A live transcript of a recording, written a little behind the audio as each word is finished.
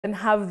and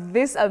have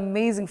this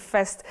amazing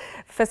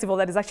festival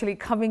that is actually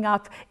coming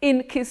up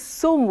in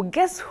Kisumu.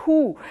 Guess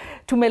who?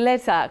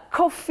 Tumeleta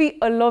Kofi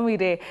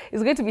Olomide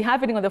is going to be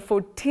happening on the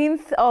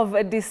 14th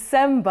of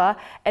December,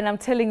 and I'm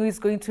telling you, it's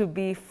going to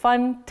be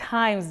fun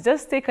times.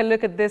 Just take a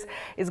look at this.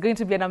 It's going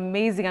to be an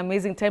amazing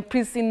time.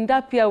 Prince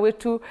Indapia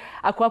wetu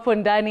akwapo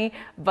ndani,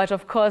 but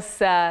of course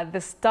the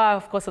star,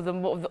 of course, of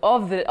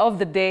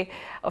the day,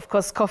 of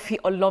course, Kofi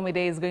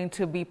Olomide is going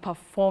to be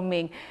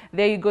performing.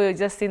 There you go. You're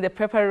just seeing the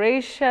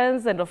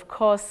preparations, and of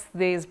course,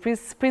 there's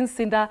Prince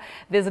Inda,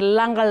 there's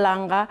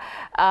Langa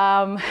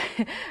Langa.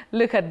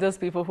 Look at those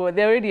people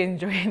they're already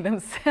enjoying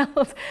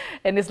themselves,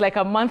 and it's like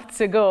a month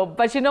to go.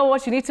 But you know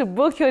what? You need to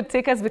book your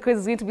tickets because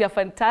it's going to be a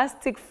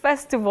fantastic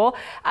festival.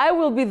 I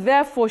will be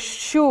there for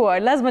sure.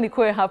 Lazima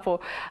nikuwe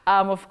hapo,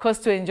 of course,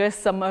 to enjoy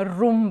some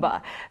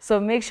rumba. So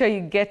make sure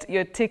you get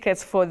your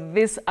tickets for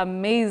this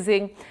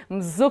amazing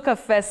Mzuqa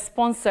Fest,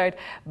 sponsored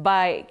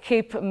by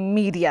Cape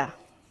Media.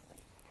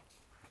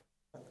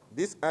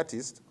 This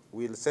artist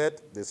will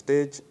set the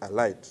stage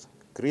alight,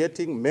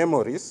 creating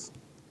memories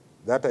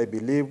that I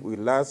believe will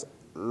last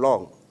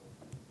long.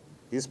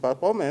 His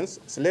performance,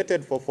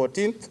 slated for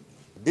 14th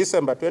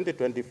December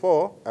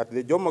 2024 at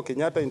the Jomo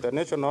Kenyatta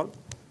International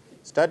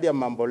Stadium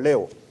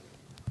Mamboleo.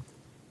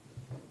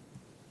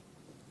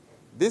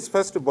 This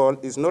festival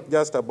is not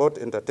just about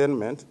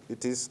entertainment,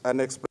 it is an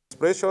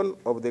expression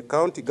of the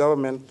county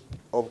government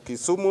of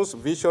Kisumu's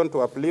vision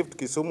to uplift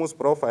Kisumu's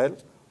profile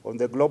on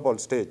the global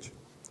stage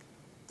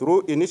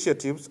through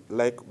initiatives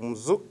like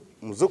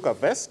Mzuqa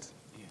vest,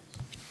 yes.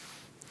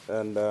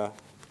 And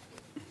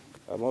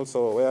I'm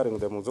also wearing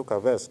the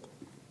Mzuqa vest.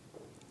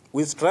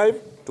 We strive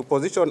to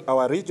position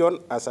our region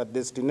as a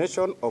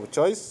destination of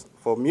choice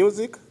for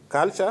music,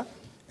 culture,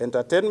 and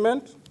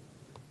entertainment.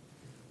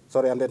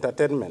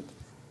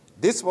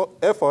 These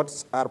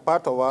efforts are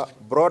part of a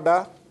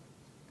broader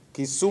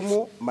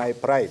Kisumu My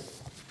Pride.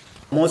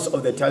 Most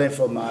of the talent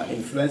from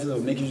influencers,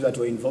 we're making sure that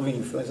we're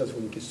involving influencers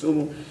from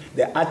Kisumu,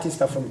 the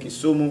artists are from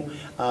Kisumu,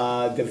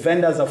 the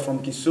vendors are from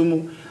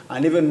Kisumu,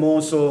 and even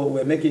more so,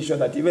 we're making sure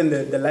that even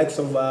the likes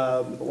of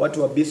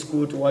watu wa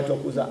biscuit, watu wa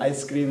kuuza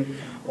ice cream,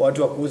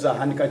 watu wa kuuza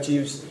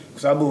handkerchiefs,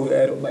 kwa sababu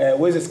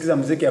huwezi sikiza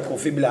muziki ya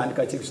Kofi bila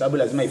handkerchief, sababu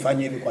lazima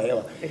ifanye hivi kwa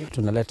hewa.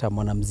 Tunaleta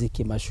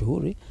mwanamuziki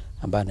mashuhuri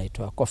ambaye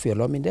anaitwa Kofi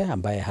Olomide,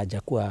 ambaye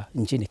hajakuwa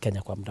nchini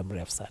Kenya kwa muda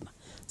mrefu sana.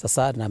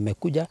 Sasa na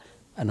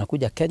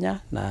anakuja Kenya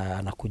na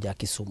anakuja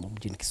Kisumu,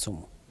 mjini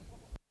Kisumu.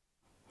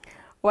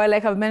 Well,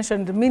 like I've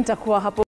mentioned, mimi nitakuwa hapo